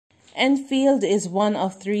Enfield is one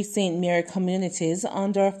of 3 St. Mary communities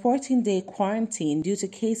under a 14-day quarantine due to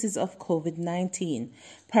cases of COVID-19.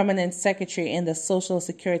 Permanent Secretary in the Social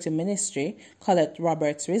Security Ministry, Colette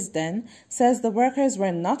Roberts-Risden, says the workers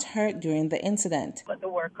were not hurt during the incident. But the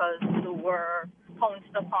workers who were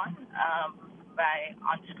pounced upon by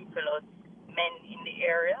unscrupulous men in the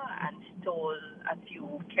area and stole a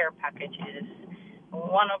few care packages.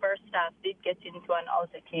 One of our staff did get into an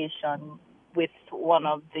altercation with one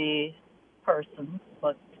of the persons,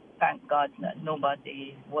 but thank God that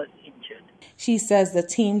nobody was injured. She says the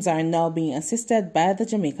teams are now being assisted by the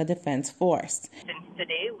Jamaica Defense Force. Since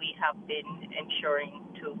today, we have been ensuring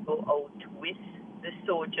to go out with the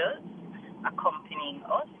soldiers accompanying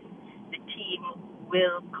us. The team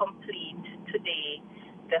will complete today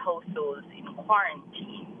the households in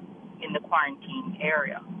the quarantine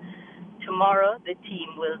area. Tomorrow, the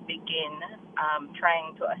team will begin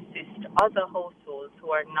trying to assist other households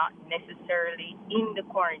who are not necessarily in the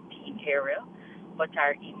quarantine area, but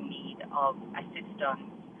are in need of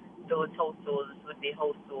assistance. Those households would be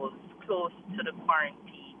households close to the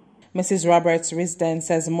quarantine. Mrs. Roberts-Risden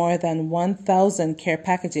says more than 1,000 care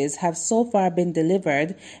packages have so far been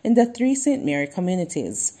delivered in the 3 St. Mary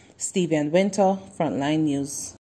communities. Stephen Winter, Frontline News.